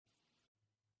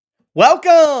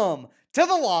Welcome to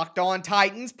the Locked On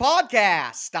Titans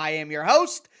podcast. I am your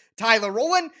host, Tyler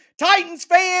Rowland. Titans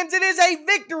fans, it is a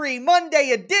Victory Monday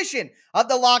edition of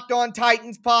the Locked On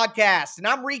Titans podcast, and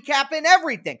I'm recapping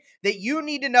everything that you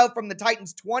need to know from the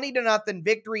Titans' 20-0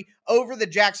 victory over the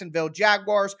Jacksonville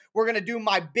Jaguars. We're going to do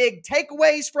my big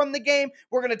takeaways from the game.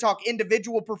 We're going to talk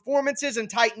individual performances and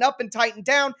tighten up and tighten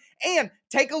down, and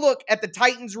take a look at the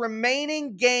Titans'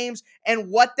 remaining games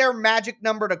and what their magic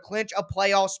number to clinch a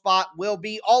playoff spot will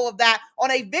be. All of that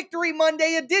on a Victory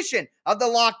Monday edition of the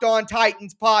Locked On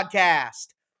Titans podcast.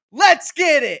 Let's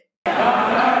get it. You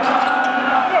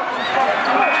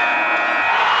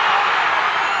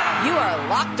are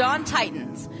Locked On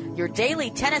Titans, your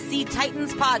daily Tennessee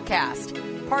Titans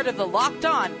podcast, part of the Locked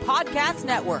On Podcast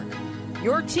Network,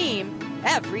 your team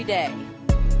every day.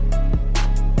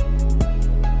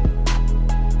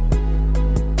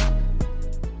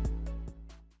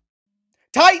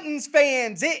 Titans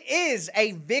fans, it is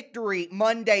a Victory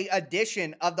Monday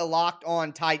edition of the Locked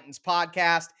On Titans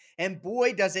podcast. And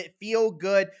boy, does it feel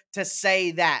good to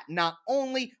say that. Not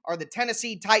only are the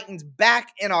Tennessee Titans back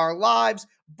in our lives,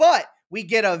 but we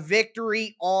get a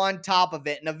victory on top of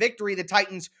it. And a victory the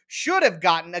Titans should have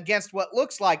gotten against what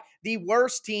looks like the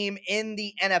worst team in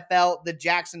the NFL, the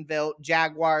Jacksonville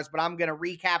Jaguars. But I'm going to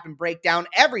recap and break down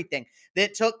everything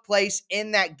that took place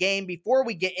in that game. Before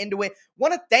we get into it,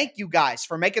 want to thank you guys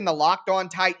for making the Locked On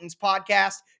Titans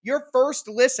podcast your first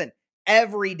listen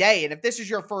every day. And if this is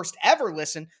your first ever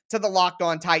listen to the Locked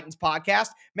On Titans podcast,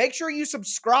 make sure you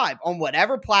subscribe on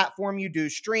whatever platform you do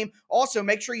stream. Also,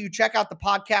 make sure you check out the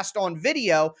podcast on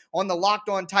video on the Locked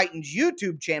On Titans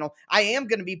YouTube channel. I am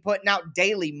going to be putting out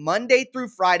daily, Monday through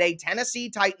Friday,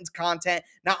 Tennessee Titans content,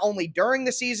 not only during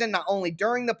the season, not only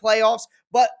during the playoffs,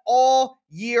 but all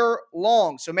year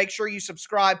long. So make sure you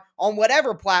subscribe on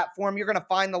whatever platform. You're going to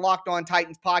find the Locked On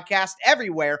Titans podcast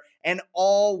everywhere and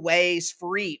always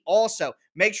free. Also,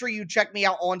 make sure you check me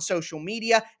out on social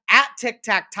media at Tic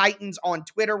Tac Titans on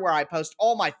Twitter, where I post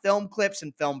all my film clips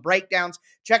and film breakdowns.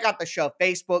 Check out the show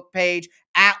Facebook page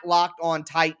at Locked On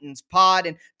Titans Pod,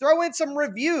 and throw in some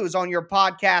reviews on your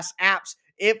podcast apps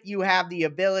if you have the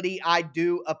ability. I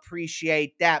do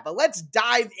appreciate that. But let's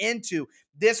dive into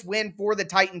this win for the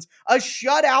Titans. A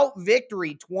shutout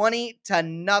victory,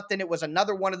 20-0. It was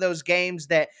another one of those games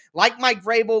that, like Mike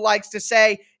Vrabel likes to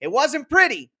say, it wasn't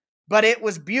pretty, but it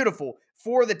was beautiful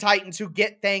for the Titans, who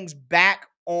get things back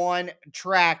on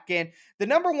track. And the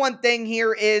number one thing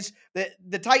here is that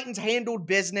the Titans handled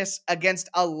business against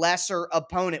a lesser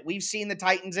opponent. We've seen the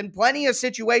Titans in plenty of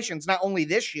situations, not only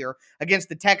this year against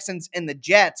the Texans and the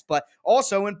Jets, but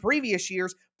also in previous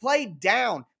years, play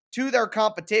down to their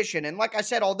competition. And like I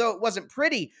said, although it wasn't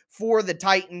pretty for the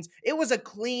Titans, it was a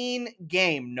clean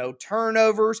game. No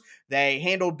turnovers. They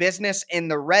handled business in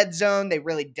the red zone. They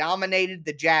really dominated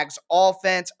the Jags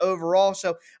offense overall.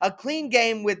 So a clean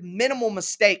game with minimal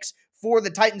mistakes for the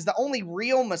Titans. The only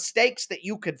real mistakes that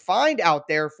you could find out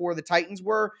there for the Titans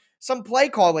were some play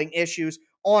calling issues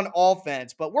on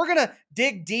offense. But we're going to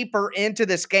dig deeper into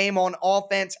this game on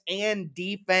offense and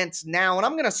defense now. And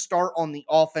I'm going to start on the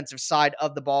offensive side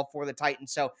of the ball for the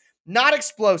Titans. So not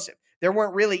explosive. There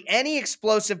weren't really any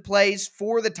explosive plays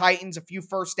for the Titans. A few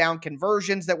first down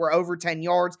conversions that were over 10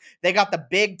 yards. They got the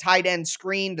big tight end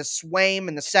screen to Swaim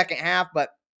in the second half,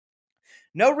 but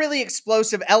no really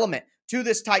explosive element to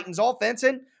this Titans offense.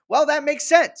 And, well, that makes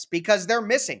sense because they're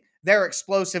missing their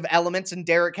explosive elements in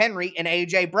Derrick Henry and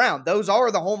A.J. Brown. Those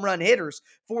are the home run hitters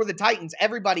for the Titans.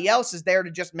 Everybody else is there to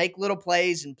just make little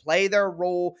plays and play their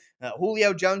role.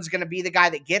 Julio Jones is going to be the guy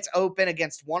that gets open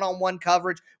against one-on-one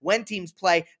coverage when teams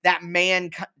play that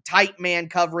tight man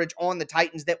coverage on the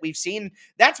Titans that we've seen.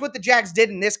 That's what the Jags did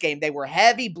in this game. They were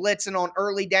heavy blitzing on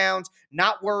early downs,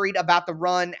 not worried about the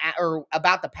run or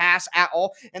about the pass at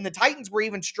all. And the Titans were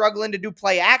even struggling to do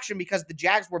play action because the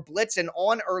Jags were blitzing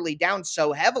on early downs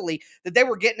so heavily that they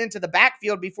were getting into the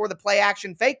backfield before the play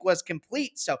action fake was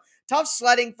complete. So tough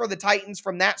sledding for the Titans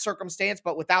from that circumstance,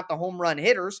 but without the home run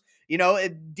hitters,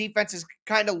 defenses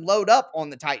kind of load up on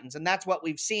the Titans, and that's what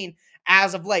we've seen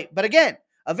as of late. But again,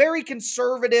 a very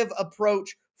conservative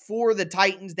approach for the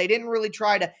Titans. They didn't really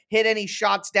try to hit any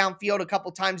shots downfield. A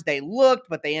couple times they looked,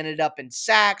 but they ended up in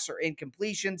sacks or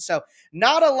incompletion. So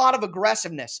not a lot of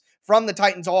aggressiveness from the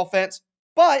Titans offense,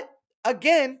 but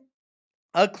again,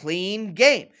 a clean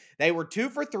game. They were 2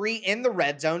 for 3 in the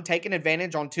red zone, taking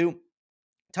advantage on 2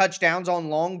 touchdowns on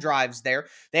long drives there.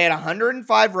 They had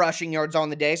 105 rushing yards on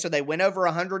the day, so they went over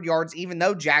 100 yards, even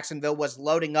though Jacksonville was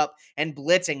loading up and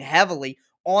blitzing heavily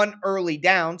on early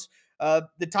downs.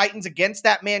 The Titans, against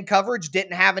that man coverage,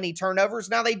 didn't have any turnovers.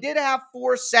 Now, they did have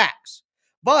 4 sacks,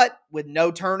 but with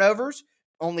no turnovers,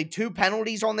 only 2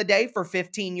 penalties on the day for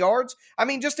 15 yards. I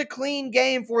mean, just a clean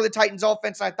game for the Titans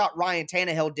offense. I thought Ryan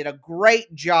Tannehill did a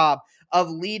great job of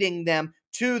leading them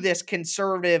to this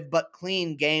conservative but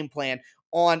clean game plan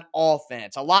on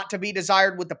offense. A lot to be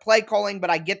desired with the play calling, but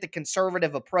I get the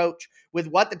conservative approach with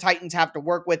what the Titans have to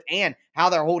work with and how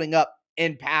they're holding up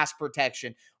in pass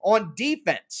protection. On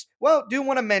defense, well, do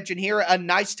want to mention here a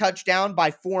nice touchdown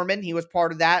by Foreman. He was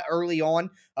part of that early on,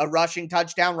 a rushing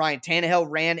touchdown. Ryan Tannehill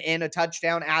ran in a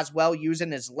touchdown as well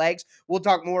using his legs. We'll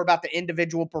talk more about the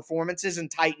individual performances and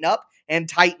tighten up and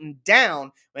tighten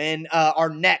down in our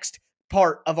next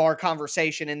part of our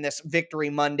conversation in this Victory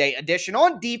Monday edition.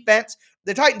 On defense,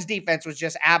 the Titans defense was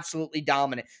just absolutely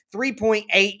dominant.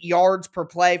 3.8 yards per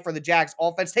play for the Jags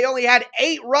offense. They only had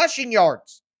 8 rushing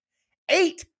yards.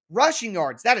 8 rushing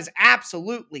yards. That is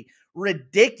absolutely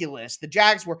ridiculous. The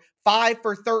Jags were 5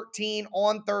 for 13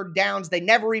 on third downs. They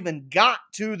never even got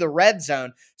to the red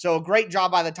zone. So a great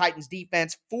job by the Titans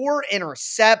defense. 4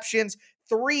 interceptions,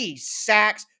 3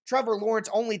 sacks. Trevor Lawrence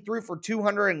only threw for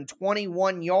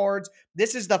 221 yards.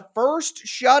 This is the first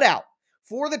shutout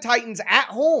for the Titans at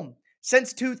home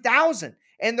since 2000,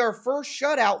 and their first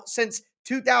shutout since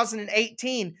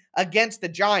 2018 against the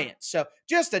Giants. So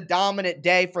just a dominant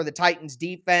day for the Titans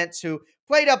defense, who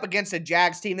played up against a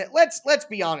Jags team that, let's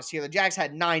be honest here, the Jags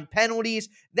had 9 penalties.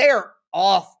 They are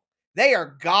awful. They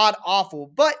are god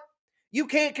awful, but you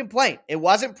can't complain. It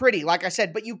wasn't pretty, like I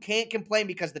said, but you can't complain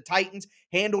because the Titans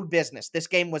handled business. This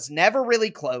game was never really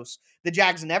close. The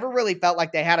Jags never really felt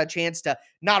like they had a chance to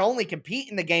not only compete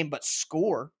in the game, but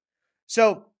score.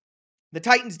 So the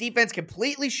Titans defense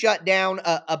completely shut down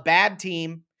a bad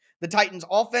team. The Titans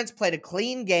offense played a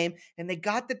clean game, and they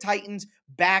got the Titans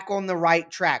back on the right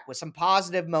track with some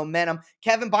positive momentum.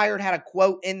 Kevin Byard had a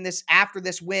quote in this after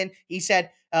this win. He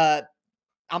said,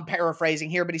 I'm paraphrasing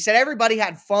here, but he said, everybody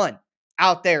had fun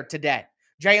out there today.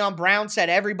 Jayon Brown said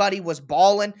everybody was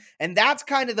balling, and that's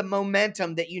kind of the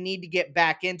momentum that you need to get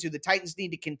back into. The Titans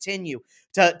need to continue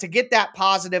to get that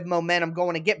positive momentum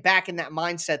going and get back in that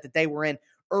mindset that they were in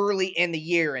early in the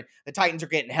year. And the Titans are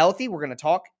getting healthy. We're going to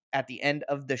talk at the end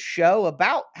of the show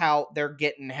about how they're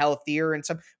getting healthier and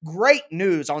some great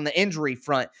news on the injury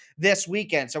front this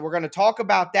weekend. So we're going to talk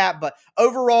about that. But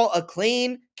overall, a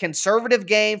clean, conservative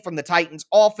game from the Titans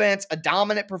offense, a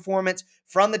dominant performance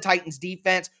from the Titans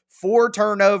defense, 4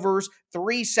 turnovers,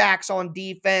 3 sacks on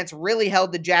defense, really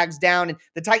held the Jags down. And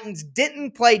the Titans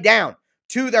didn't play down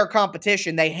to their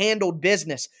competition. They handled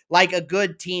business like a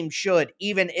good team should,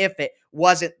 even if it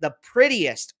wasn't the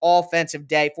prettiest offensive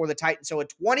day for the Titans. So a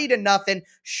 20-0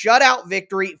 shutout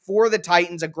victory for the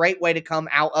Titans, a great way to come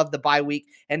out of the bye week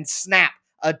and snap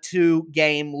a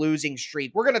 2-game losing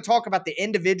streak. We're going to talk about the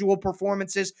individual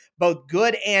performances, both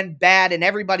good and bad, in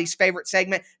everybody's favorite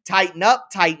segment, Tighten Up,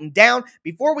 Tighten Down.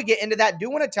 Before we get into that, I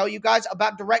do want to tell you guys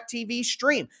about DirecTV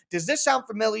Stream. Does this sound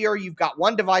familiar? You've got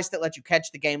one device that lets you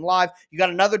catch the game live. You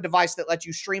got another device that lets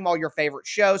you stream all your favorite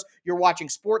shows. You're watching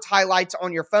sports highlights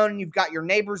on your phone, and you've got your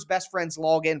neighbor's best friend's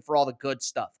login for all the good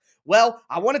stuff. Well,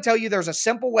 I want to tell you there's a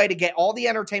simple way to get all the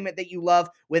entertainment that you love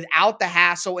without the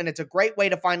hassle, and it's a great way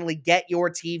to finally get your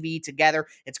TV together.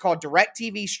 It's called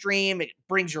DirecTV Stream. It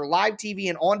brings your live TV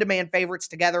and on-demand favorites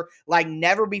together like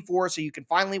never before, so you can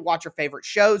finally watch your favorite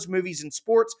shows, movies, and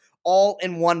sports all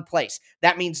in one place.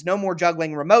 That means no more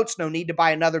juggling remotes, no need to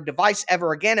buy another device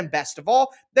ever again, and best of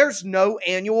all, there's no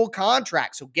annual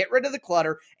contract. So get rid of the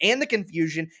clutter and the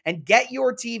confusion and get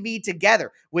your TV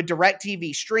together with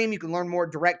DirecTV Stream. You can learn more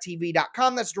at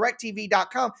directtv.com. That's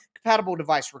directtv.com. Compatible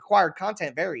device required.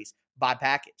 Content varies by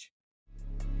package.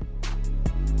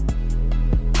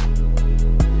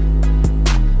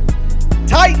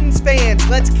 Titans fans,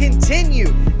 let's continue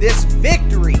this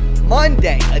Victory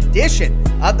Monday edition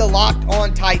of the Locked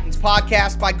On Titans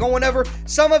podcast by going over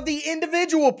some of the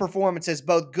individual performances,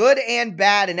 both good and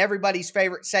bad, in everybody's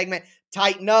favorite segment,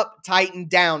 Tighten Up, Tighten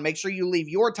Down. Make sure you leave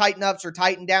your Tighten Ups or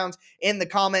Tighten Downs in the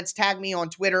comments. Tag me on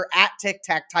Twitter at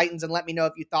TicTacTitans and let me know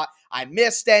if you thought I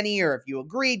missed any or if you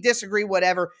agree, disagree,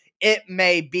 whatever it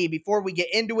may be. Before we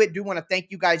get into it, do want to thank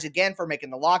you guys again for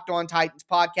making the Locked On Titans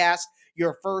podcast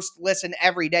your first listen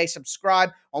every day.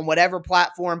 Subscribe on whatever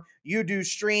platform you do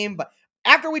stream. But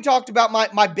after we talked about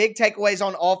my big takeaways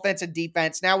on offense and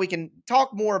defense, now we can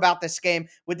talk more about this game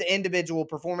with the individual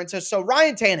performances. So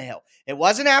Ryan Tannehill, it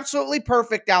wasn't absolutely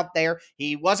perfect out there.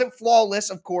 He wasn't flawless,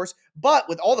 of course, But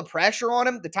with all the pressure on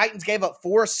him, the Titans gave up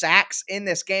 4 sacks in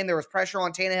this game. There was pressure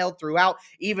on Tannehill throughout,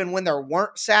 even when there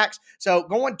weren't sacks. So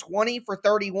going 20 for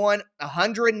 31,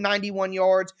 191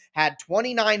 yards, had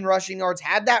 29 rushing yards,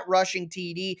 had that rushing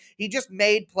TD. He just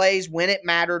made plays when it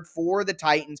mattered for the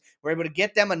Titans. We're able to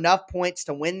get them enough points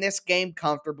to win this game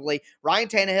comfortably. Ryan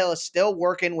Tannehill is still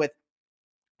working with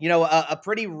a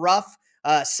pretty rough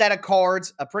set of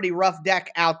cards, a pretty rough deck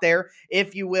out there,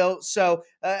 if you will. So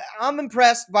I'm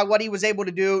impressed by what he was able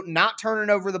to do, not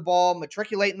turning over the ball,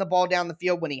 matriculating the ball down the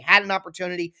field when he had an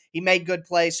opportunity. He made good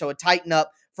plays, so a tighten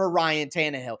up for Ryan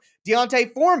Tannehill.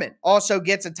 D'Onta Foreman also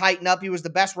gets a tighten up. He was the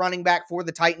best running back for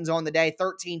the Titans on the day,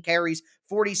 13 carries,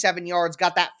 47 yards,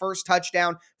 got that first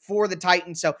touchdown for the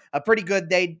Titans. So a pretty good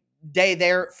day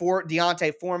there for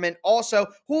D'Onta Foreman. Also,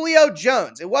 Julio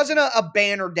Jones. It wasn't a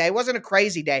banner day. It wasn't a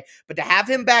crazy day. But to have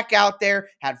him back out there,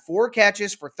 had 4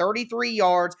 catches for 33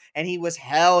 yards, and he was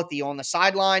healthy on the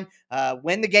sideline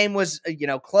when the game was,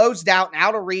 closed out and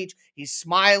out of reach. He's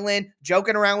smiling,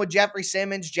 joking around with Jeffrey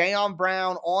Simmons, Jayon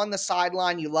Brown on the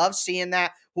sideline. You love seeing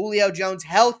that. Julio Jones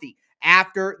healthy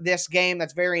after this game.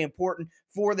 That's very important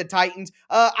for the Titans.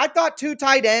 I thought 2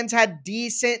 tight ends had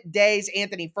decent days.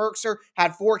 Anthony Firkser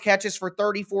had 4 catches for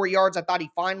 34 yards. I thought he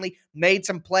finally made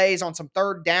some plays on some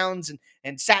third downs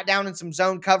and sat down in some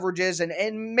zone coverages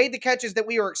and made the catches that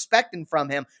we were expecting from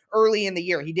him early in the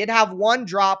year. He did have one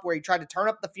drop where he tried to turn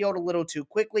up the field a little too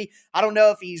quickly. I don't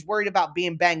know if he's worried about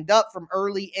being banged up from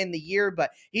early in the year,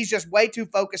 but he's just way too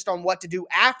focused on what to do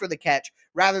after the catch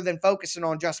rather than focusing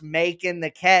on just making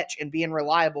the catch and being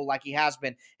reliable like he has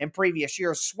been in previous years.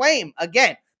 Swaim,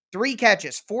 again, 3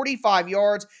 catches, 45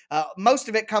 yards, most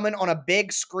of it coming on a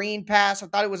big screen pass. I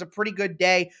thought it was a pretty good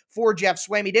day for Geoff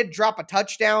Swaim. He did drop a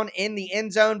touchdown in the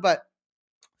end zone, but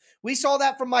we saw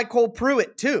that from MyCole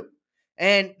Pruitt too.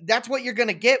 And that's what you're going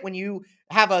to get when you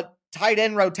have a tight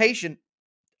end rotation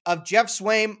of Geoff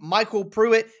Swaim, MyCole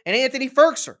Pruitt, and Anthony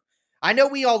Firkser. I know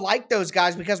we all like those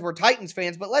guys because we're Titans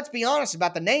fans, but let's be honest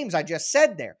about the names I just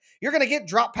said there. You're going to get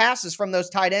drop passes from those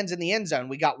tight ends in the end zone.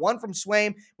 We got one from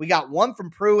Swaim. We got one from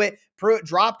Pruitt. Pruitt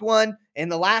dropped one in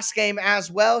the last game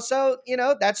as well. So,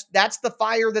 that's the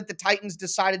fire that the Titans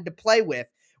decided to play with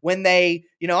when they,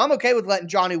 I'm okay with letting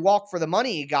Johnny walk for the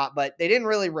money he got, but they didn't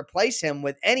really replace him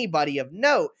with anybody of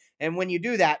note. And when you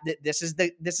do that, this is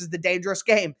the dangerous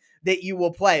game that you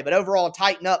will play. But overall,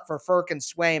 tighten up for Firk and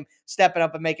Swaim, stepping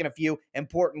up and making a few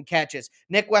important catches.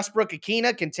 Nick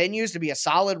Westbrook-Ikhine continues to be a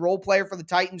solid role player for the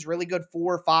Titans. Really good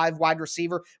 4 or 5 wide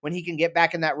receiver when he can get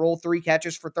back in that role. 3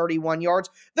 catches for 31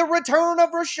 yards. The return of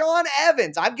Rashaan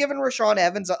Evans. I've given Rashaan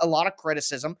Evans a lot of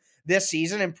criticism this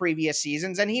season and previous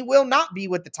seasons, and he will not be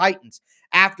with the Titans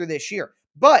after this year.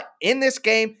 But in this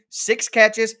game, 6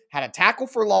 catches, had a tackle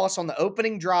for loss on the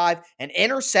opening drive, an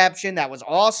interception that was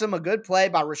awesome, a good play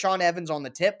by Rashaan Evans on the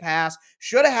tip pass.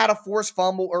 Should have had a forced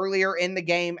fumble earlier in the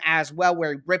game as well,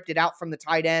 where he ripped it out from the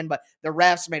tight end, but the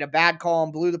refs made a bad call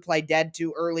and blew the play dead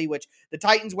too early, which the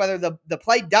Titans, whether the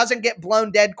play doesn't get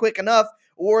blown dead quick enough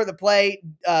or the play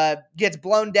gets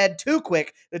blown dead too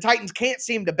quick, the Titans can't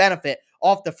seem to benefit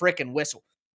off the frickin' whistle.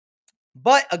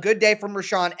 But a good day from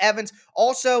Rashaan Evans.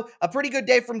 Also, a pretty good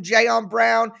day from Jayon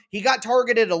Brown. He got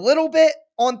targeted a little bit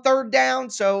on third down,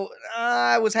 so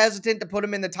I was hesitant to put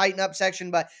him in the tighten up section,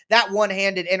 but that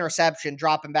one-handed interception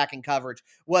dropping back in coverage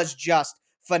was just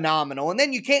phenomenal. And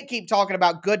then you can't keep talking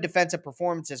about good defensive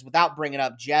performances without bringing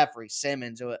up Jeffrey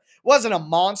Simmons, who wasn't a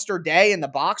monster day in the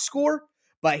box score,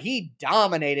 but he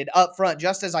dominated up front,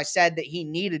 just as I said that he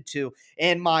needed to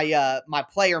in my my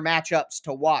player matchups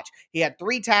to watch. He had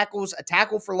 3 tackles, a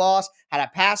tackle for loss, had a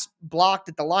pass blocked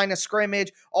at the line of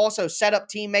scrimmage, also set up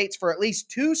teammates for at least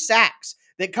 2 sacks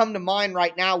that come to mind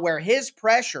right now, where his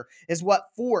pressure is what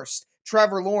forced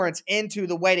Trevor Lawrence into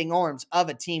the waiting arms of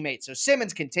a teammate. So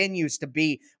Simmons continues to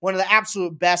be one of the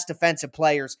absolute best defensive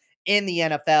players in the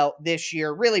NFL this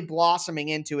year, really blossoming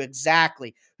into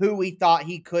exactly who we thought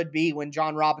he could be when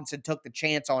John Robinson took the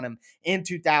chance on him in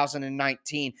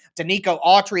 2019. Danico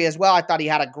Autry as well. I thought he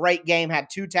had a great game, had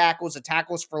 2 tackles, a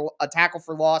tackle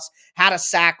for loss, had a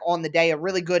sack on the day, a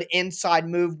really good inside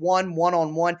move,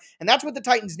 one-on-one. And that's what the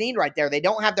Titans need right there. They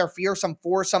don't have their fearsome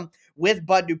foursome with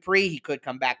Bud Dupree. He could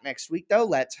come back next week, though.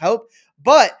 Let's hope.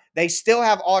 But they still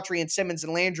have Autry and Simmons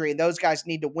and Landry, and those guys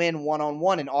need to win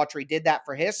one-on-one, and Autry did that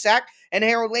for his sack, and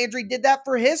Harold Landry did that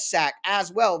for his sack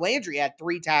as well. Landry had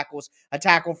 3 tackles, a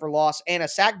tackle for loss, and a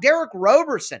sack. Derek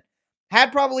Roberson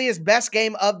had probably his best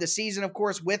game of the season, of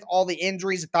course, with all the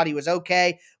injuries. I thought he was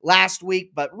okay last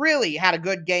week, but really had a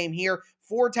good game here.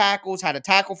 4 tackles, had a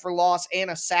tackle for loss and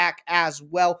a sack as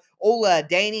well. Ola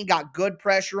Adeniyi got good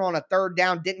pressure on a third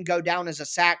down, didn't go down as a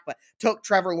sack, but took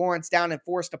Trevor Lawrence down and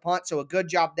forced a punt, so a good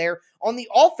job there. On the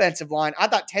offensive line, I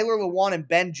thought Taylor Lewan and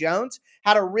Ben Jones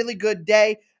had a really good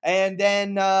day, and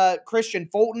then Christian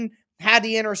Fulton had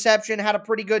the interception, had a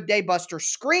pretty good day. Buster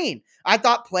Skrine, I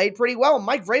thought, played pretty well.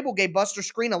 Mike Vrabel gave Buster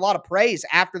Skrine a lot of praise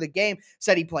after the game,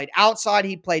 said he played outside,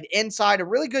 he played inside. A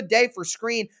really good day for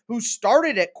Skrine, who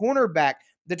started at cornerback.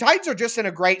 The Titans are just in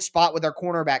a great spot with their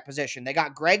cornerback position. They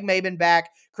got Greg Maben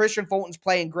back. Christian Fulton's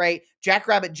playing great.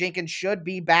 Jackrabbit Jenkins should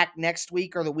be back next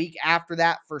week or the week after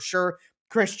that for sure.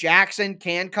 Chris Jackson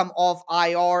can come off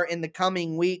IR in the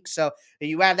coming week. So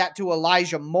you add that to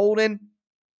Elijah Molden.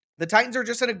 The Titans are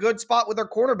just in a good spot with their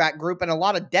cornerback group and a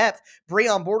lot of depth.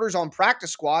 Breon Borders on practice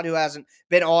squad, who hasn't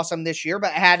been awesome this year,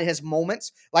 but had his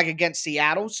moments, like against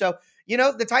Seattle. So,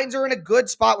 the Titans are in a good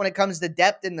spot when it comes to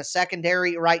depth in the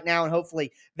secondary right now, and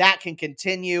hopefully that can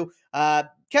continue.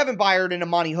 Kevin Byard and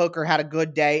Amani Hooker had a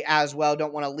good day as well.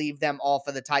 Don't want to leave them off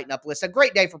of the Tighten Up list. A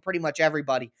great day for pretty much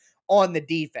everybody on the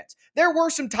defense. There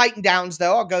were some Titan downs,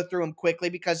 though. I'll go through them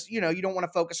quickly because, you don't want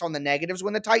to focus on the negatives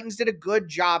when the Titans did a good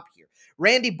job here.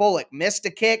 Randy Bullock missed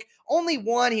a kick, only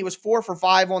one. He was 4 for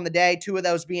 5 on the day, 2 of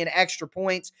those being extra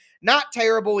points. Not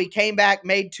terrible. He came back,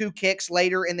 made 2 kicks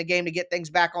later in the game to get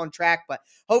things back on track, but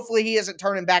hopefully he isn't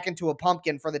turning back into a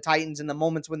pumpkin for the Titans in the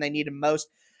moments when they need him most.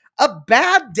 A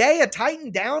bad day, a Titan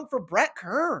down for Brett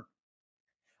Kern.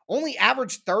 Only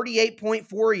averaged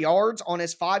 38.4 yards on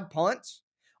his 5 punts.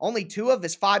 Only 2 of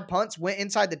his 5 punts went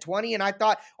inside the 20, and I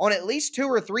thought on at least 2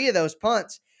 or 3 of those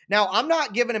punts. Now, I'm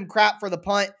not giving him crap for the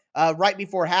punt right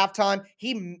before halftime.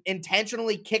 He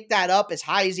intentionally kicked that up as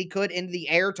high as he could into the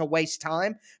air to waste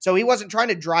time, so he wasn't trying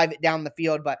to drive it down the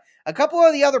field, but a couple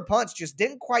of the other punts just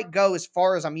didn't quite go as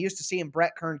far as I'm used to seeing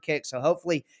Brett Kern kick, so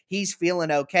hopefully he's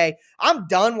feeling okay. I'm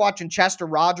done watching Chester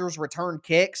Rogers return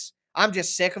kicks. I'm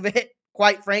just sick of it.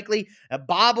 Quite frankly,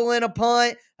 bobbling a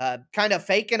punt, kind of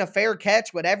faking a fair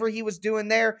catch, whatever he was doing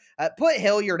there. Put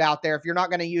Hilliard out there if you're not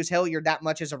going to use Hilliard that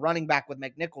much as a running back with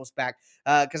McNichols back,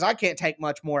 because I can't take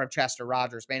much more of Chester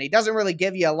Rogers, man. He doesn't really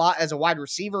give you a lot as a wide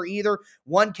receiver either.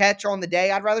 1 catch on the day.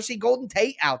 I'd rather see Golden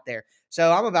Tate out there.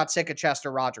 So I'm about sick of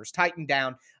Chester Rogers. Tighten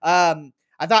down.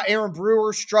 I thought Aaron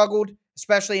Brewer struggled,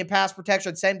 especially in pass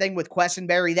protection. Same thing with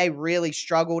Quessenberry. They really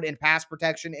struggled in pass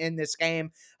protection in this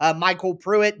game. Michael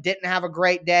Pruitt didn't have a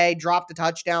great day, dropped a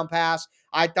touchdown pass.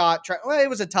 I thought, it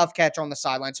was a tough catch on the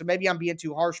sideline, so maybe I'm being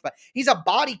too harsh, but he's a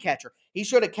body catcher. He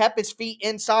should have kept his feet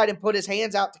inside and put his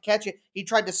hands out to catch it. He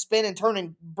tried to spin and turn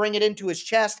and bring it into his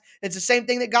chest. It's the same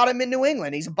thing that got him in New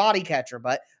England. He's a body catcher,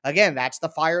 but again, that's the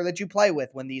fire that you play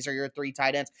with when these are your 3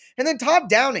 tight ends. And then Todd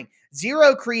Downing,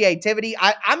 0 creativity.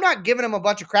 I'm not giving him a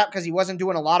bunch of crap because he wasn't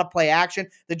doing a lot of play action.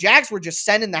 The Jags were just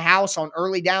sending the house on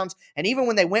early downs, and even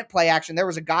when they went play action, there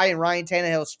was a guy in Ryan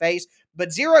Tannehill's face,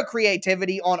 but 0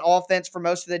 creativity on offense for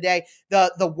most of the day.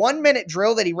 The 1-minute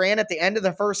drill that he ran at the end of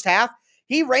the first half,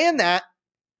 he ran that.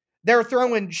 They're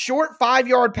throwing short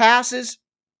 5-yard passes.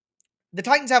 The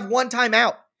Titans have 1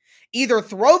 timeout. Either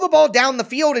throw the ball down the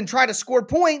field and try to score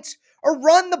points, or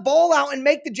run the ball out and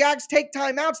make the Jags take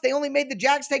timeouts. They only made the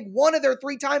Jags take 1 of their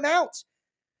 3 timeouts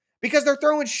because they're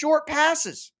throwing short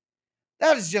passes.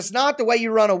 That is just not the way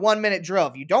you run a 1-minute drill.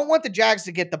 If you don't want the Jags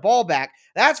to get the ball back,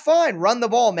 that's fine. Run the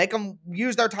ball. Make them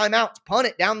use their timeouts. Punt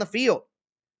it down the field.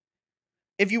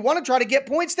 If you want to try to get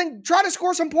points, then try to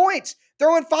score some points.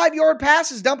 Throwing 5-yard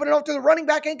passes, dumping it off to the running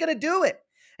back ain't going to do it.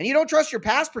 And you don't trust your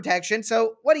pass protection,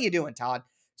 so what are you doing, Todd?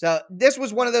 So this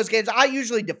was one of those games. I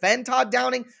usually defend Todd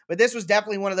Downing, but this was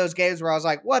definitely one of those games where I was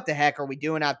like, what the heck are we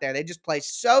doing out there? They just play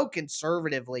so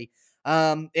conservatively.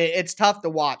 It's tough to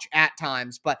watch at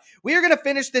times, but we are going to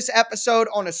finish this episode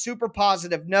on a super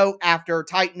positive note after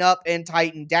Tighten Up and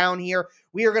Tighten Down here.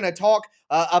 We are going to talk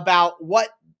about what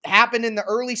happened in the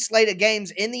early slate of games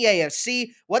in the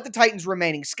AFC, what the Titans'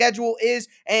 remaining schedule is,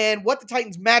 and what the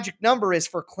Titans' magic number is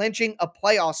for clinching a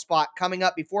playoff spot coming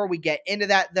up. Before we get into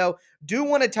that, though, do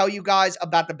want to tell you guys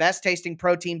about the best tasting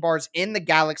protein bars in the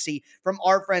galaxy from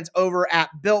our friends over at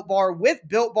Built Bar. With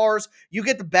Built Bars, you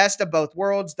get the best of both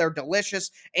worlds. They're delicious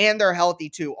and they're healthy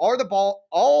too. All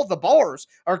the bars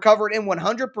are covered in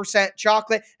 100%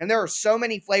 chocolate, and there are so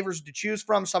many flavors to choose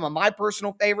from. Some of my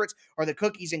personal favorites are the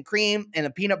cookies and cream and the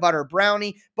peanut peanut butter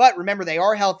brownie. But remember, they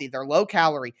are healthy. They're low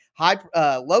calorie,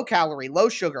 low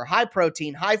sugar, high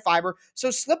protein, high fiber.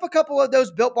 So slip a couple of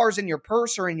those Built Bars in your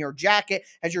purse or in your jacket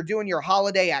as you're doing your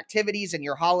holiday activities and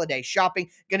your holiday shopping.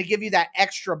 Going to give you that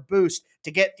extra boost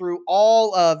to get through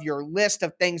all of your list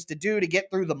of things to do, to get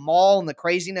through the mall and the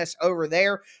craziness over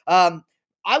there.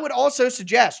 I would also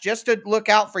suggest just to look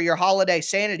out for your holiday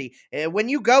sanity. When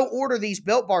you go order these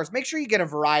Built Bars, make sure you get a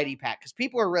variety pack because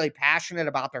people are really passionate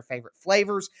about their favorite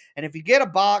flavors. And if you get a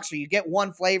box or you get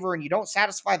one flavor and you don't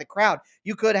satisfy the crowd,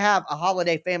 you could have a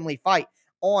holiday family fight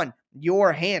on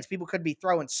your hands. People could be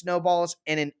throwing snowballs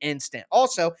in an instant.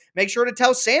 Also, make sure to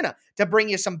tell Santa to bring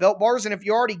you some Built Bars. And if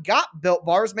you already got Built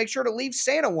Bars, make sure to leave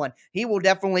Santa one. He will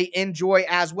definitely enjoy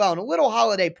as well. And a little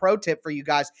holiday pro tip for you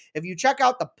guys. If you check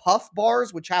out the Puff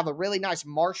Bars, which have a really nice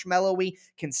marshmallowy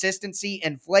consistency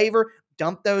and flavor,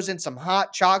 dump those in some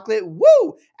hot chocolate.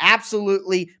 Woo!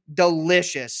 Absolutely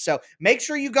delicious. So make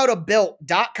sure you go to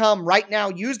built.com right now.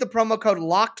 Use the promo code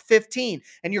LOCKED15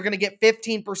 and you're going to get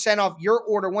 15% off your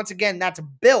order. Once again, that's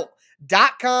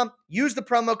built.com. Use the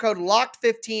promo code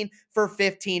LOCKED15 for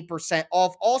 15%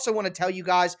 off. Also want to tell you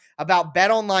guys about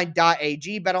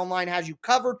betonline.ag. BetOnline has you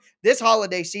covered this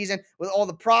holiday season with all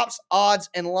the props, odds,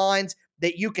 and lines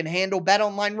that you can handle.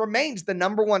 BetOnline remains the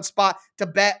number one spot to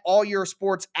bet all your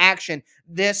sports action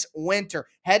this winter.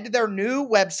 Head to their new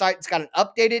website. It's got an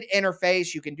updated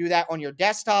interface. You can do that on your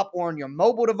desktop or on your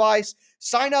mobile device.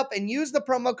 Sign up and use the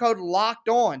promo code LOCKED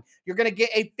ON. You're going to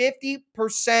get a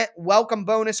 50% welcome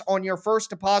bonus on your first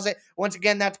deposit. Once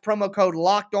again, that's promo code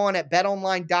LOCKED ON at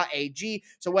betonline.ag.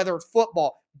 So whether it's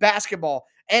football, basketball,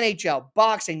 NHL,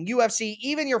 boxing, UFC,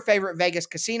 even your favorite Vegas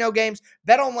casino games,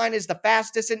 BetOnline is the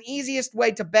fastest and easiest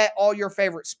way to bet all your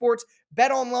favorite sports.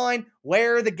 BetOnline,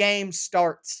 where the game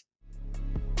starts.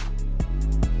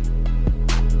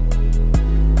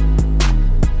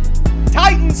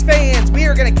 Titans fans, we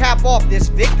are going to cap off this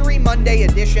Victory Monday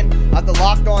edition of the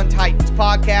Locked On Titans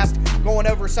podcast, going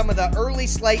over some of the early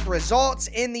slate results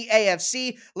in the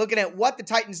AFC, looking at what the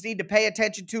Titans need to pay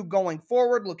attention to going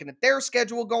forward, looking at their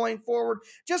schedule going forward,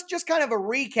 just kind of a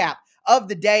recap of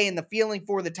the day and the feeling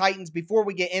for the Titans. Before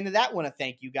we get into that, I want to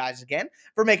thank you guys again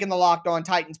for making the Locked On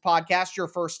Titans podcast your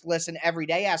first listen every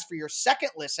day. As for your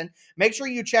second listen, make sure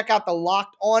you check out the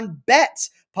Locked On Bets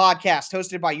podcast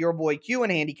hosted by your boy Q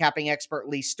and handicapping expert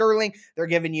Lee Sterling. They're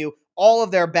giving you all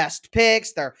of their best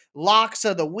picks, their locks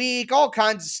of the week, all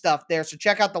kinds of stuff there. So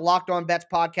check out the Locked On Bets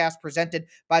podcast presented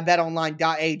by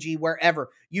betonline.ag wherever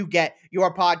you get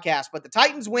your podcast. But the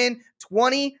Titans win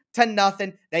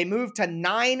 20-0. They move to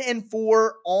 9-4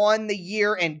 on the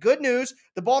year. And good news,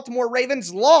 the Baltimore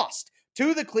Ravens lost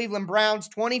to the Cleveland Browns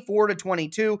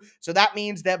 24-22. So that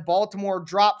means that Baltimore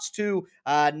drops to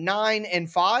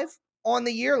 9-5 on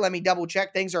the year. Let me double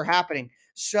check. Things are happening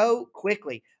so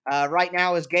quickly right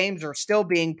now as games are still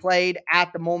being played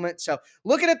at the moment. So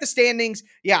looking at the standings,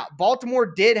 yeah, Baltimore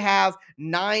did have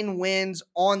 8 wins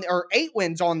on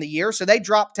the year. So they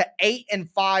dropped to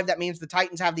 8-5. That means the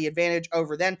Titans have the advantage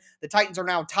over them. The Titans are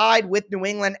now tied with New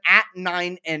England at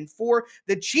 9-4.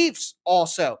 The Chiefs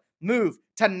also move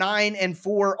to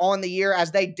 9-4 on the year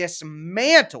as they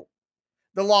dismantle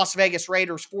the Las Vegas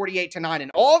Raiders 48-9.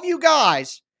 And all of you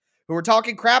guys who were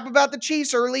talking crap about the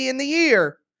Chiefs early in the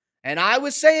year, and I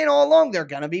was saying all along, they're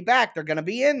going to be back. They're going to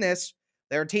be in this.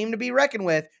 They're a team to be reckoned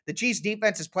with. The Chiefs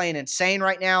defense is playing insane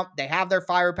right now. They have their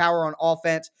firepower on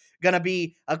offense. Going to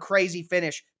be a crazy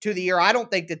finish to the year. I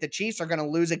don't think that the Chiefs are going to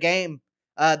lose a game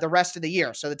the rest of the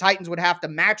year. So the Titans would have to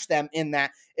match them in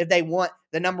that if they want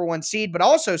the number one seed. But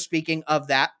also speaking of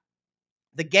that,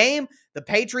 the game, the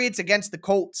Patriots against the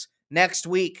Colts next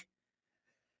week,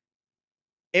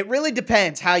 it really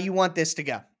depends how you want this to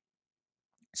go.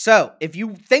 So, if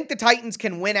you think the Titans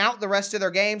can win out the rest of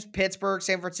their games, Pittsburgh,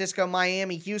 San Francisco,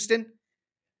 Miami, Houston,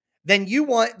 then you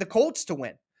want the Colts to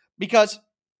win. Because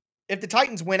if the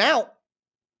Titans win out,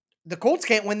 the Colts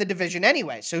can't win the division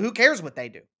anyway. So, who cares what they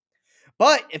do?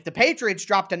 But if the Patriots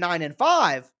drop to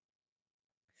 9-5,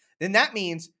 then that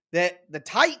means that the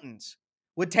Titans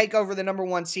would take over the number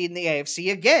one seed in the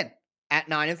AFC again at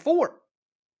 9-4.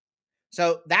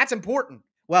 So, that's important.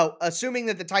 Well, assuming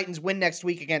that the Titans win next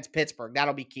week against Pittsburgh,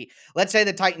 that'll be key. Let's say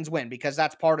the Titans win, because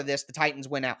that's part of this. The Titans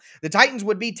win out. The Titans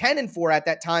would be 10-4 at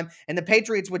that time, and the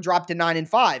Patriots would drop to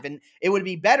 9-5. And it would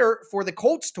be better for the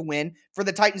Colts to win, for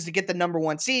the Titans to get the number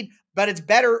one seed, but it's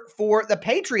better for the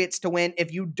Patriots to win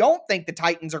if you don't think the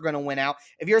Titans are going to win out.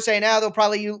 If you're saying, they'll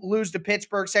probably lose to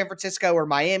Pittsburgh, San Francisco, or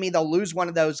Miami, they'll lose one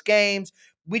of those games,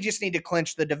 we just need to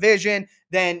clinch the division,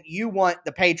 then you want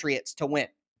the Patriots to win.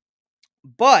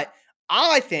 But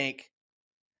I think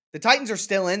the Titans are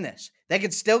still in this. They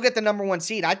could still get the number 1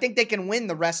 seed. I think they can win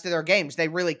the rest of their games. They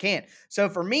really can. So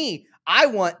for me, I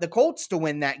want the Colts to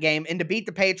win that game and to beat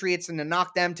the Patriots and to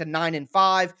knock them to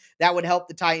 9-5. That would help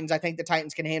the Titans. I think the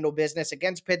Titans can handle business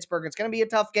against Pittsburgh. It's going to be a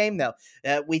tough game, though.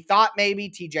 We thought maybe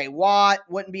TJ Watt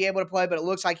wouldn't be able to play, but it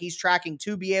looks like he's tracking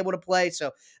to be able to play.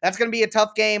 So that's going to be a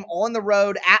tough game on the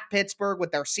road at Pittsburgh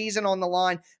with their season on the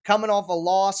line, coming off a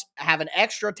loss, have an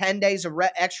extra 10 days of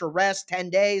extra rest, 10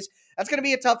 days. That's going to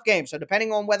be a tough game. So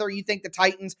depending on whether you think the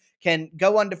Titans can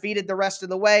go undefeated the rest of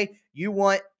the way, you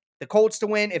want the Colts to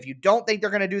win. If you don't think they're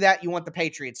going to do that, you want the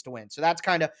Patriots to win. So that's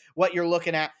kind of what you're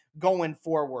looking at going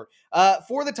forward.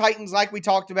 For the Titans, like we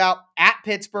talked about, at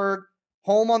Pittsburgh,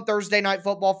 home on Thursday Night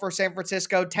Football for San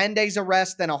Francisco, 10 days of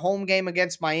rest, then a home game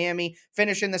against Miami,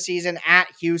 finishing the season at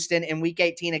Houston in Week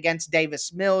 18 against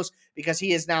Davis Mills because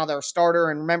he is now their starter.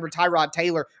 And remember, Tyrod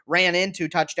Taylor ran in 2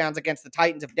 touchdowns against the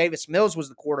Titans. If Davis Mills was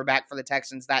the quarterback for the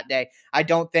Texans that day, I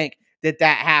don't think that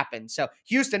happened. So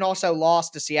Houston also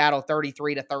lost to Seattle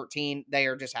 33-13. They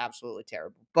are just absolutely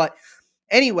terrible. But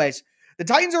anyways, the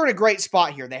Titans are in a great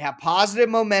spot here. They have positive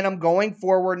momentum going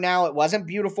forward now. It wasn't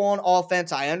beautiful on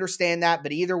offense. I understand that.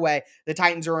 But either way, the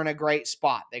Titans are in a great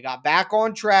spot. They got back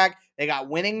on track. They got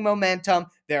winning momentum.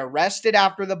 They're rested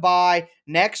after the bye.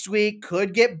 Next week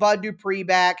could get Bud Dupree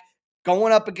back.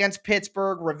 Going up against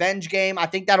Pittsburgh, revenge game. I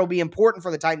think that'll be important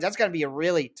for the Titans. That's going to be a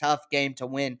really tough game to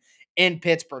win in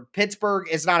Pittsburgh. Pittsburgh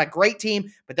is not a great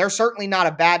team, but they're certainly not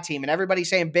a bad team. And everybody's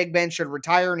saying Big Ben should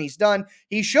retire, and he's done.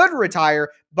 He should retire,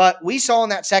 but we saw in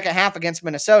that second half against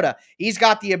Minnesota, he's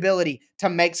got the ability to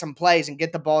make some plays and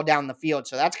get the ball down the field.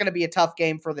 So that's going to be a tough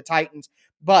game for the Titans.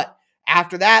 But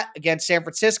after that, against San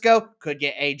Francisco, could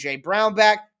get A.J. Brown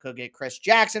back, could get Chris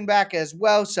Jackson back as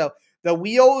well. So the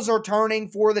wheels are turning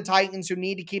for the Titans, who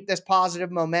need to keep this positive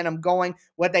momentum going.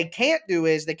 What they can't do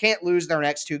is they can't lose their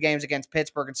next 2 games against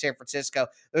Pittsburgh and San Francisco.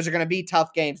 Those are going to be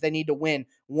tough games. They need to win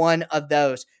one of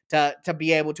those to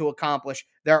be able to accomplish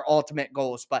their ultimate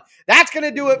goals. But that's going to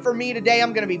do it for me today.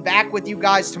 I'm going to be back with you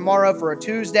guys tomorrow for a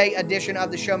Tuesday edition of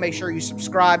the show. Make sure you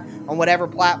subscribe on whatever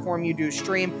platform you do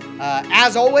stream.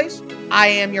 As always, I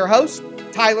am your host,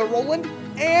 Tyler Rowland,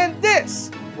 and this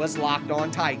was Locked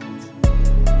On Titans.